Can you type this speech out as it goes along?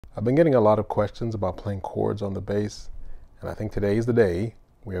I've been getting a lot of questions about playing chords on the bass, and I think today is the day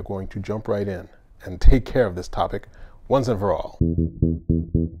we are going to jump right in and take care of this topic once and for all.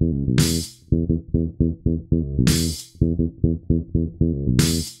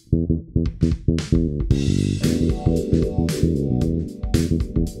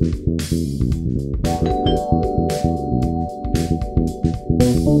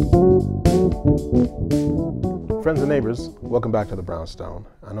 Friends and neighbors, welcome back to the Brownstone.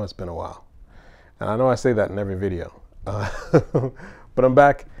 I know it's been a while, and I know I say that in every video, but I'm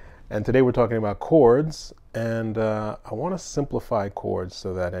back, and today we're talking about chords, and I want to simplify chords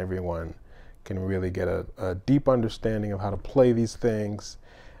so that everyone can really get a deep understanding of how to play these things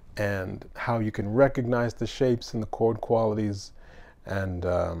and how you can recognize the shapes and the chord qualities, and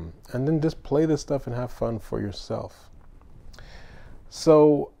then just play this stuff and have fun for yourself.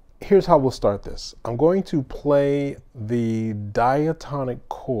 So here's how we'll start this. I'm going to play the diatonic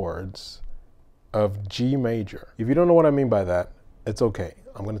chords of G major. If you don't know what I mean by that, it's okay.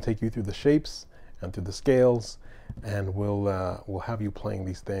 I'm going to take you through the shapes and through the scales, and we'll have you playing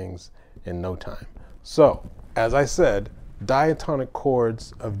these things in no time. So, as I said, diatonic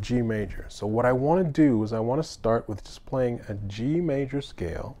chords of G major. So what I want to do is I want to start with just playing a G major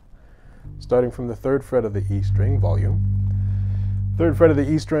scale, starting from the 3rd fret of the E string, volume, 3rd fret of the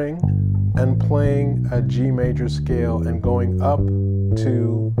E string, and playing a G major scale and going up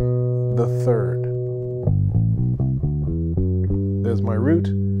to the 3rd. There's my root.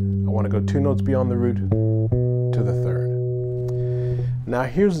 I want to go 2 notes beyond the root to the 3rd. Now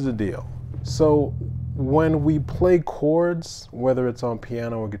here's the deal. So when we play chords, whether it's on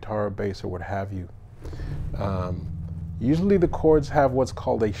piano or guitar or bass or what have you, usually the chords have what's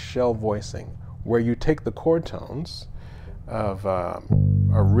called a shell voicing, where you take the chord tones of a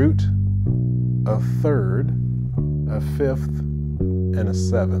root, a 3rd, a 5th, and a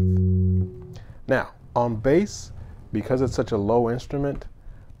 7th. Now, on bass, because it's such a low instrument,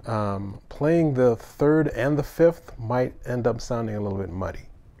 playing the 3rd and the 5th might end up sounding a little bit muddy.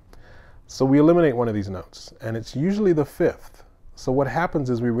 So we eliminate one of these notes, and it's usually the 5th. So what happens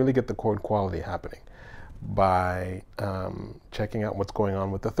is we really get the chord quality happening by checking out what's going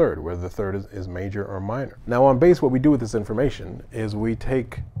on with the 3rd, whether the 3rd is major or minor. Now on bass, what we do with this information is we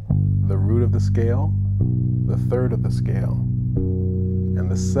take the root of the scale, the 3rd of the scale, and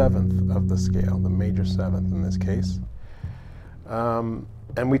the 7th of the scale, the major 7th in this case, and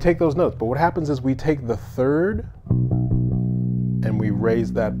we take those notes. But what happens is we take the 3rd and we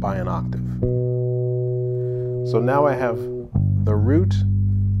raise that by an octave. So now I have the root,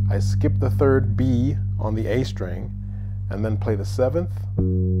 I skip the 3rd B on the A string, and then play the 7th,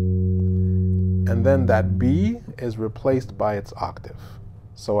 and then that B is replaced by its octave.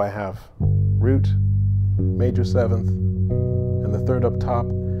 So I have root, major 7th, and the 3rd up top,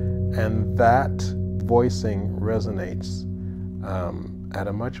 and that voicing resonates at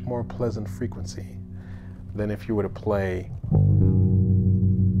a much more pleasant frequency than if you were to play,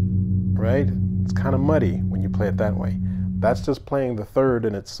 right? It's kind of muddy when you play it that way. That's just playing the 3rd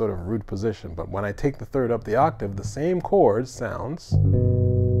in its sort of root position. But when I take the 3rd up the octave, the same chord sounds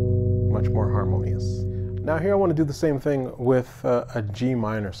much more harmonious. Now here I want to do the same thing with a G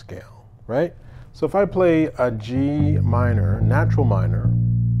minor scale, right? So if I play a G minor, natural minor,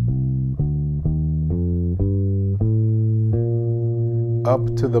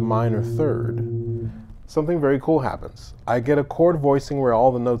 up to the minor 3rd, something very cool happens. I get a chord voicing where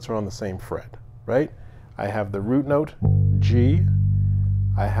all the notes are on the same fret, right? I have the root note, G.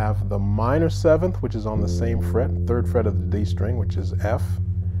 I have the minor 7th, which is on the same fret, 3rd fret of the D string, which is F.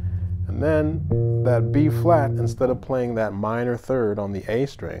 And then that B flat, instead of playing that minor 3rd on the A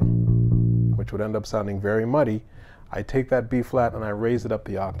string, which would end up sounding very muddy, I take that B flat and I raise it up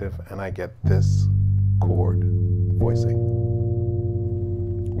the octave, and I get this chord voicing,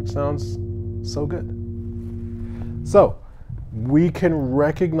 which sounds so good. So we can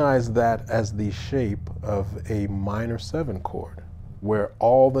recognize that as the shape of a minor 7 chord, where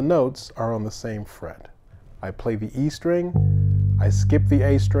all the notes are on the same fret. I play the E string, I skip the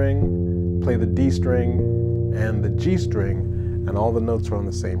A string, play the D string and the G string, and all the notes are on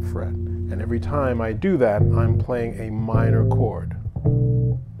the same fret. And every time I do that, I'm playing a minor chord.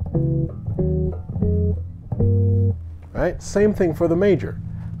 Right? Same thing for the major.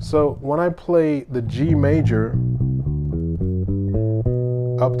 So when I play the G major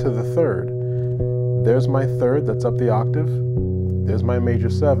up to the 3rd, there's my 3rd that's up the octave, there's my major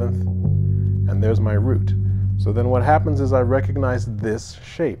 7th, and there's my root. So then what happens is I recognize this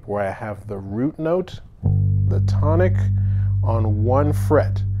shape where I have the root note, the tonic on 1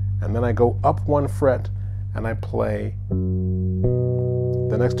 fret, and then I go up 1 fret and I play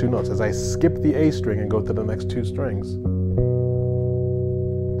the next two notes, as I skip the A string and go to the next two strings.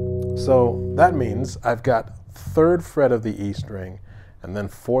 So that means I've got 3rd fret of the E string and then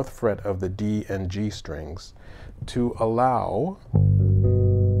 4th fret of the D and G strings to allow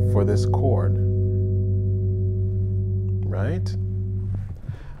for this chord, right?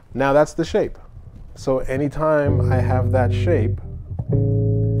 Now that's the shape. So anytime I have that shape,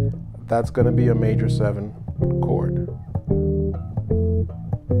 that's going to be a major 7 chord.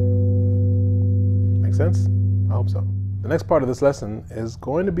 Make sense? I hope so. The next part of this lesson is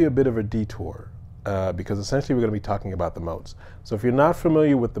going to be a bit of a detour because essentially we're going to be talking about the modes. So if you're not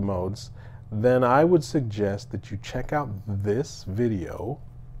familiar with the modes, then I would suggest that you check out this video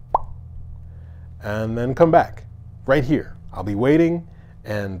and then come back right here. I'll be waiting,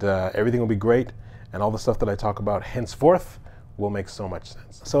 and everything will be great, and all the stuff that I talk about henceforth will make so much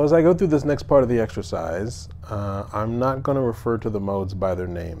sense. So as I go through this next part of the exercise, I'm not going to refer to the modes by their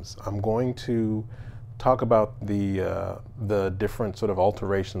names. I'm going to talk about the different sort of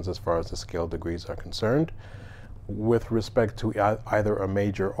alterations as far as the scale degrees are concerned with respect to either a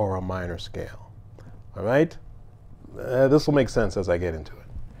major or a minor scale. All right? This will make sense as I get into it.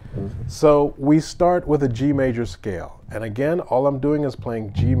 So we start with a G major scale. And again, all I'm doing is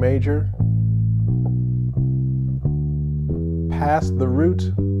playing G major past the root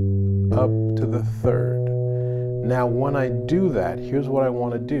up to the 3rd. Now when I do that, here's what I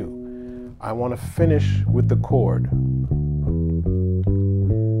want to do. I want to finish with the chord.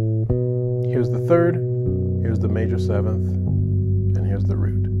 Here's the 3rd, here's the major 7th, and here's the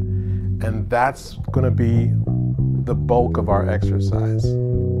root. And that's going to be the bulk of our exercise.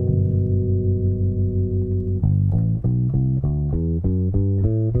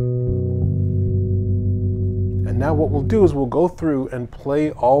 And now what we'll do is we'll go through and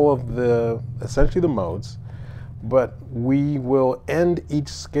play all of essentially the modes, but we will end each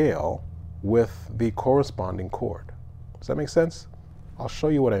scale with the corresponding chord. Does that make sense? I'll show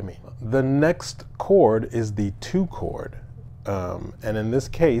you what I mean. The next chord is the 2 chord, and in this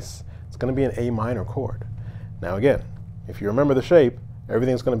case, it's going to be an A minor chord. Now again, if you remember the shape,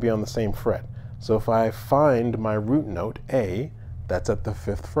 everything's going to be on the same fret. So if I find my root note A, that's at the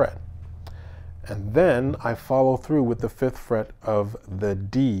 5th fret. And then I follow through with the 5th fret of the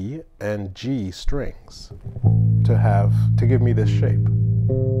D and G strings to give me this shape.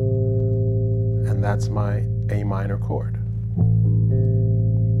 And that's my A minor chord.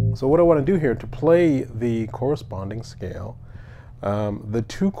 So what I want to do here to play the corresponding scale, the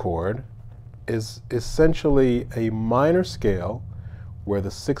 2 chord is essentially a minor scale where the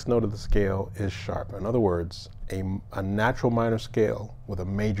 6th note of the scale is sharp. In other words, a natural minor scale with a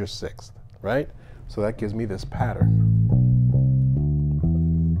major 6th, right? So that gives me this pattern.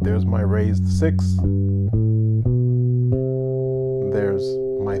 There's my raised 6. There's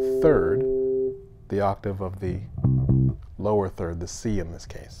my 3rd, the octave of the lower 3rd, the C in this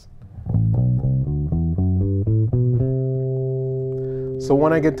case. So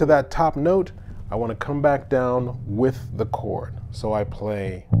when I get to that top note, I want to come back down with the chord. So I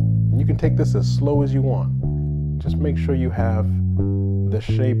play, and you can take this as slow as you want. Just make sure you have the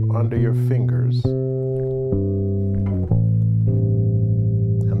shape under your fingers.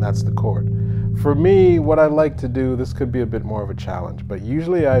 And that's the chord. For me, what I like to do, this could be a bit more of a challenge, but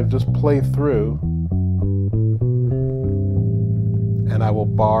usually I just play through and I will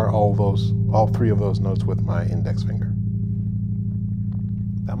bar all 3 of those notes with my index finger.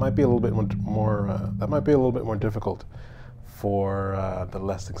 That might be a little bit more difficult for the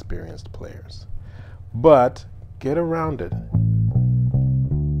less experienced players. But get around it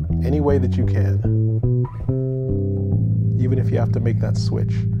any way that you can, even if you have to make that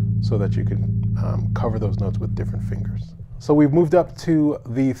switch so that you can cover those notes with different fingers. So we've moved up to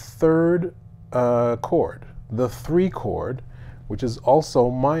the 3rd chord, the 3 chord, which is also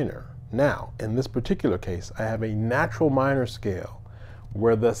minor. Now, in this particular case, I have a natural minor scale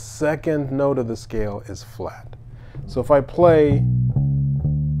where the 2nd note of the scale is flat. So if I play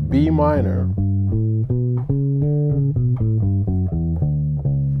B minor,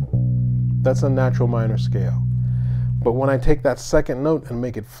 that's a natural minor scale. But when I take that 2nd note and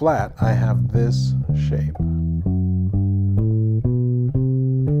make it flat, I have this shape.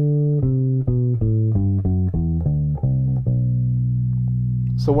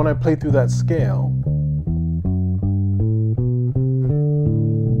 So when I play through that scale,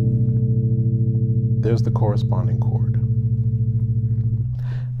 there's the corresponding chord.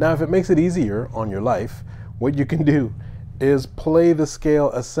 Now, if it makes it easier on your life, what you can do is play the scale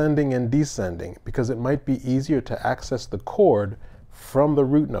ascending and descending, because it might be easier to access the chord from the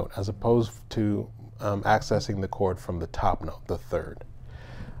root note as opposed to accessing the chord from the top note, the 3rd.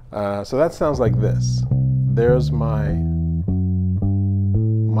 So that sounds like this. There's my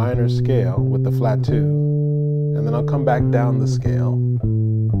minor scale with the flat 2, and then I'll come back down the scale.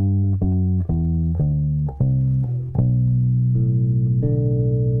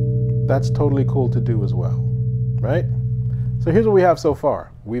 That's totally cool to do as well, right? So here's what we have so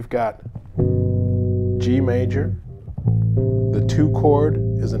far. We've got G major, the 2 chord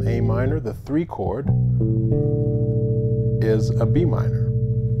is an A minor, the 3 chord is a B minor.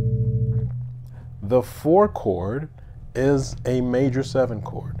 The 4 chord is a major 7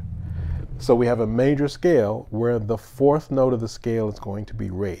 chord. So we have a major scale where the 4th note of the scale is going to be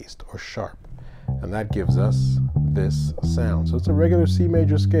raised or sharp. And that gives us this sound. So it's a regular C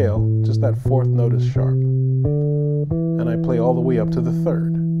major scale, just that 4th note is sharp. And I play all the way up to the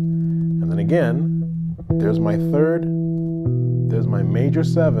 3rd. And then again, there's my 3rd, there's my major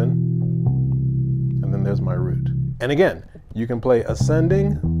 7, and then there's my root. And again, you can play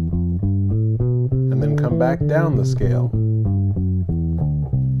ascending, and then come back down the scale,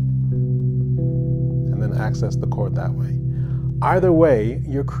 and then access the chord that way. Either way,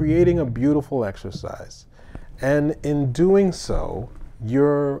 you're creating a beautiful exercise. And in doing so,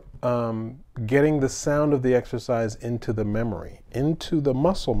 you're getting the sound of the exercise into the memory, into the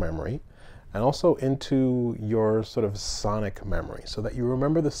muscle memory, and also into your sort of sonic memory, so that you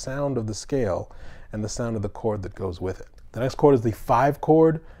remember the sound of the scale and the sound of the chord that goes with it. The next chord is the 5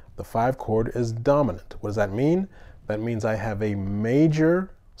 chord. The 5 chord is dominant. What does that mean? That means I have a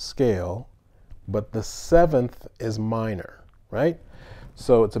major scale, but the 7th is minor. Right?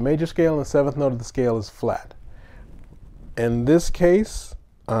 So it's a major scale and the 7th note of the scale is flat. In this case,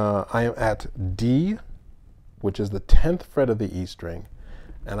 I am at D, which is the 10th fret of the E string,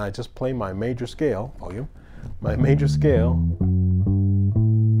 and I just play my major scale, volume, my major scale,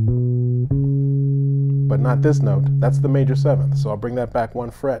 but not this note. That's the major 7th. So I'll bring that back 1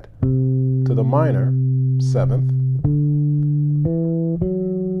 fret to the minor 7th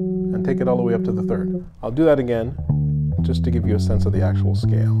and take it all the way up to the 3rd. I'll do that again, just to give you a sense of the actual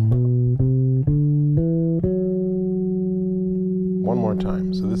scale. One more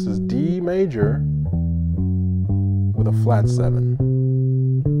time. So this is D major with a flat 7.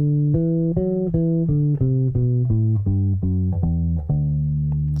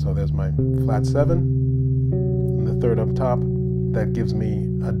 So there's my flat 7, and the 3rd up top. That gives me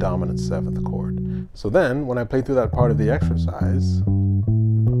a dominant 7th chord. So then, when I play through that part of the exercise,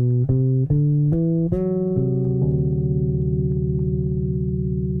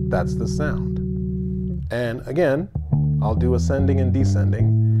 that's the sound. And again, I'll do ascending and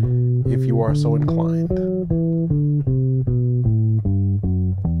descending if you are so inclined.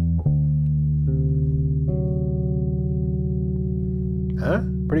 Huh?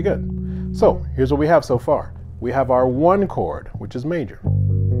 Pretty good. So here's what we have so far. We have our 1 chord, which is major.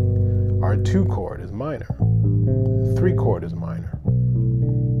 Our 2 chord is minor. 3 chord is minor.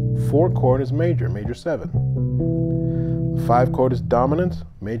 4 chord is major, major 7. 5 chord is dominant,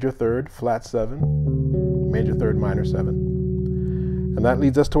 major 3rd, flat 7, major 3rd, minor 7. And that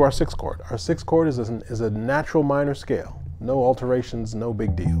leads us to our 6th chord. Our 6th chord is a natural minor scale. No alterations, no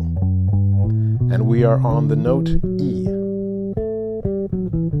big deal. And we are on the note E.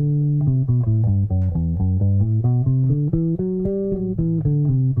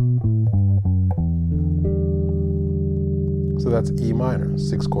 So that's E minor.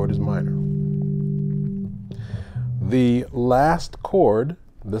 6th chord is minor. The last chord,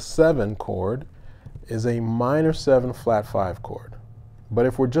 the 7 chord, is a minor 7 flat 5 chord. But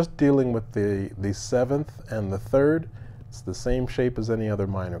if we're just dealing with the 7th and the 3rd, it's the same shape as any other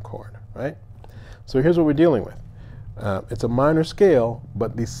minor chord, right? So here's what we're dealing with. It's a minor scale,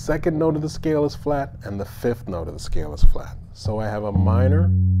 but the 2nd note of the scale is flat and the 5th note of the scale is flat. So I have a minor,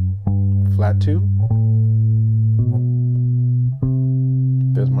 flat 2.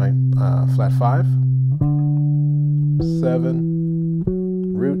 There's my flat 5. 7,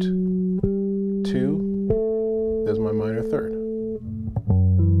 root, 2, there's my minor 3rd.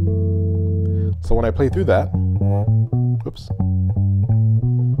 So when I play through that, whoops,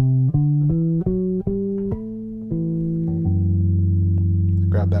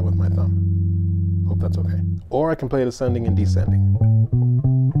 grab that with my thumb. Hope that's okay. Or I can play it ascending and descending.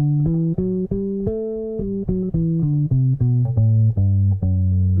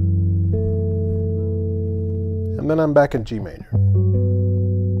 And then I'm back in G major.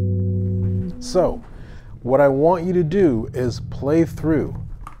 So, what I want you to do is play through.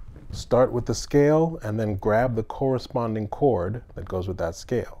 Start with the scale and then grab the corresponding chord that goes with that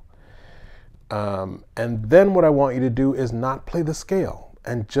scale. And then what I want you to do is not play the scale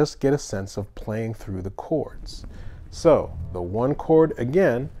and just get a sense of playing through the chords. So, the 1 chord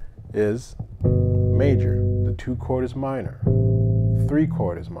again is major. The 2 chord is minor. 3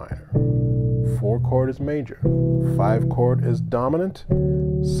 chord is minor. 4 chord is major. 5 chord is dominant.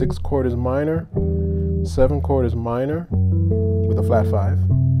 6 chord is minor. 7 chord is minor with a flat 5.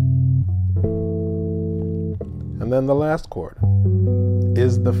 And then the last chord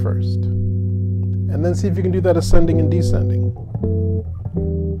is the first. And then see if you can do that ascending and descending.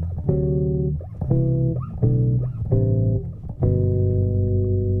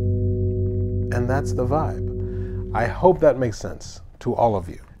 And that's the vibe. I hope that makes sense to all of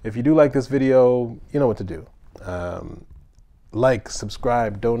you. If you do like this video, you know what to do. Like,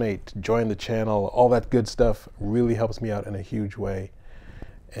 subscribe, donate, join the channel, all that good stuff really helps me out in a huge way.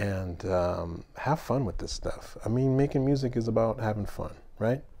 And have fun with this stuff. I mean, making music is about having fun,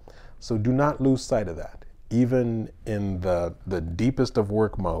 right? So do not lose sight of that. Even in the deepest of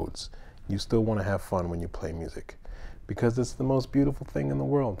work modes, you still want to have fun when you play music, because it's the most beautiful thing in the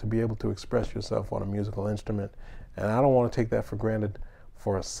world to be able to express yourself on a musical instrument. And I don't want to take that for granted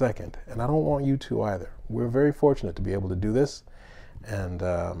for a second. And I don't want you to either. We're very fortunate to be able to do this. And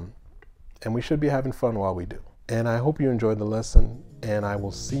we should be having fun while we do. And I hope you enjoyed the lesson. And I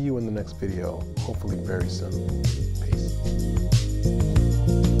will see you in the next video, hopefully very soon. Peace.